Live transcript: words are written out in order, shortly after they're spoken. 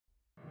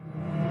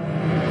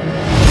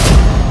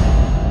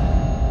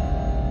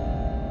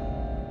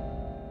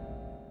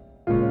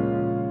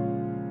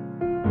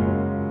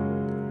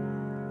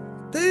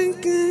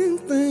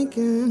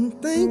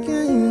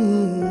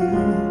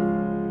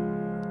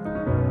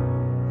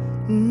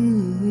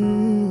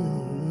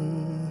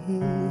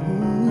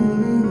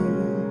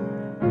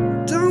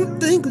Don't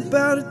think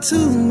about it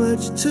too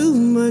much, too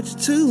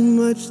much, too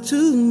much,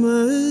 too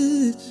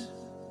much.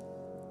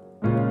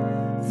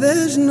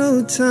 There's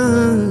no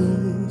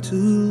time to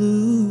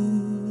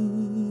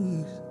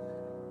lose.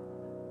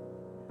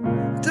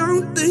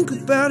 Don't think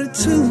about it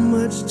too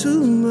much,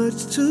 too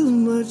much, too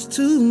much,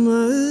 too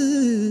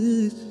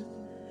much.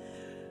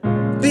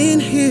 Been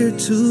here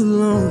too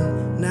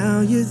long,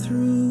 now you're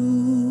through.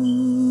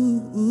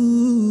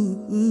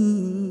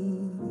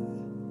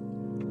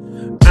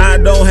 I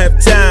don't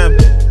have time,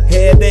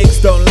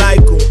 headaches don't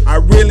like them. I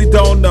really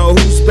don't know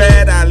who's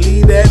bad, I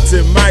leave that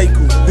to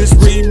Michael. This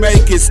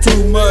remake is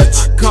too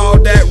much, I call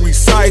that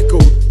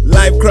recycled.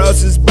 Life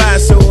crosses by,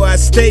 so I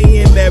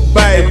stay in that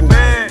Bible.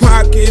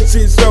 Pockets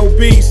is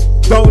obese,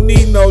 don't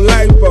need no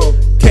lipo.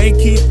 Can't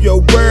keep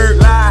your word,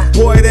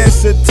 boy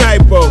that's a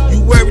typo.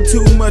 You worry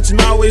too much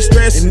and always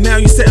stress, and now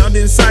you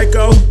sounding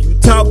psycho. You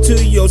talk to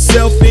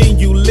yourself and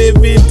you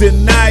live in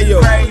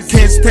denial.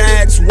 Can't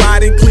tax,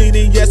 riding,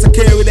 cleaning, yes I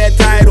carry that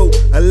title.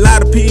 A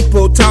lot of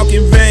people talk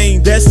in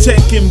vain, that's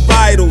checking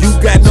vitals.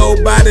 You got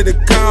nobody to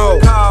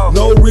call,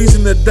 no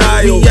reason to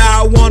dial. We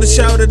all want a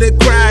shoulder to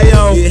cry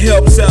on, it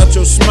helps out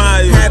your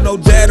smile. Had no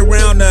dad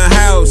around the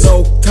house,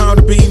 no time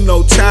to be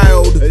no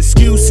child.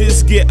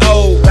 Excuses get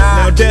old,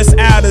 now that's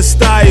out of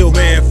style.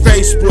 Man,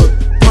 Facebook,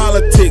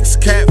 politics,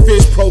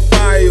 catfish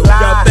profile.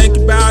 Y'all think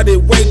about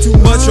it way too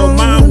much, your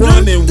mind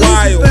running wild.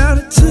 Think about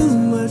it too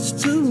much,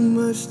 too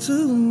much,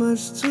 too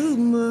much, too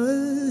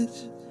much.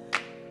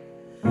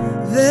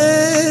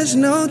 There's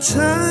no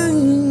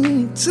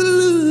time to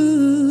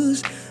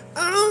lose.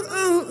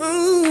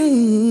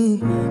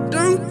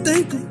 Don't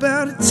think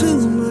about it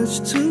too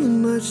much, too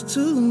much,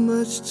 too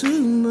much,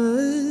 too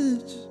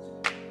much.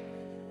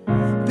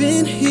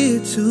 Been here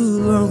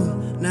too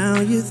long, now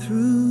you're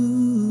through.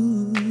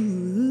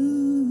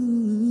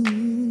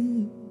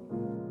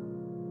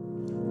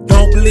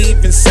 Don't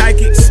believe in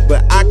psychics,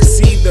 but I can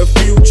see the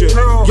future.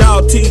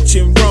 Y'all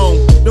teaching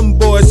wrong, them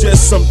boys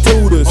just some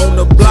tutors. On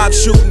the block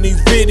shooting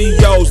these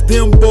videos,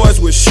 them boys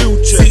will shoot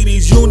you. See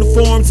these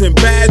uniforms and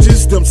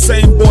badges, them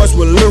same boys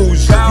will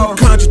lose you. You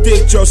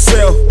contradict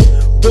yourself,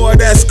 boy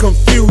that's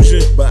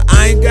confusion. But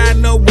I ain't got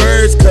no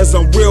words, cause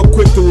I'm real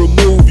quick to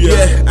remove you.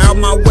 Yeah, out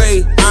my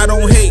way, I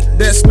don't hate,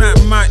 that's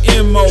not my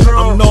MO.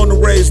 I'm known to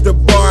raise the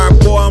bar,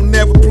 boy I'm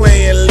never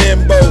playing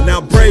limbo.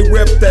 Now Bray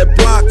rep that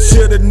block,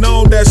 should've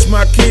known that's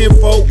my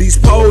kinfolk. These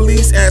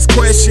police ask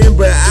questions,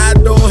 but I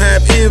don't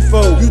have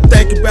info. You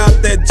think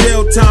about that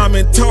jail time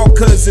and talk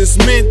cause it's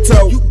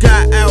mental. You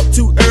got out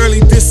too early,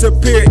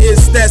 disappear,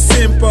 it's that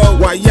simple.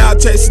 While y'all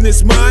chasing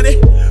this money,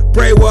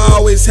 Bray will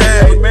always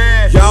have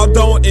it. Y'all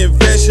don't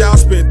invest, y'all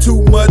spend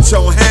too much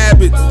on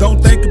habits.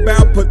 Don't think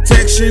about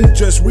protection,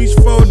 just reach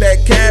for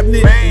that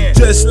cabinet.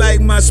 Just like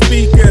my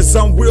speakers,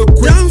 I'm real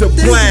quick to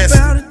blast.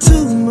 Don't think about it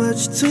too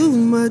much, too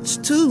much,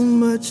 too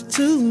much,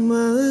 too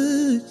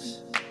much.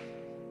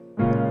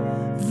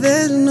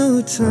 There's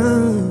no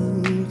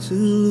time to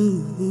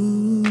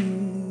lose.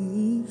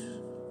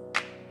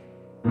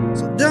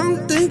 So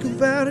don't think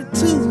about it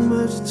too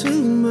much,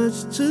 too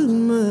much, too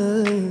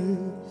much.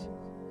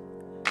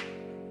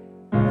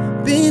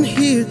 Been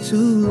here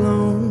too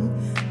long,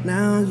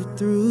 now you're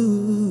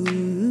through.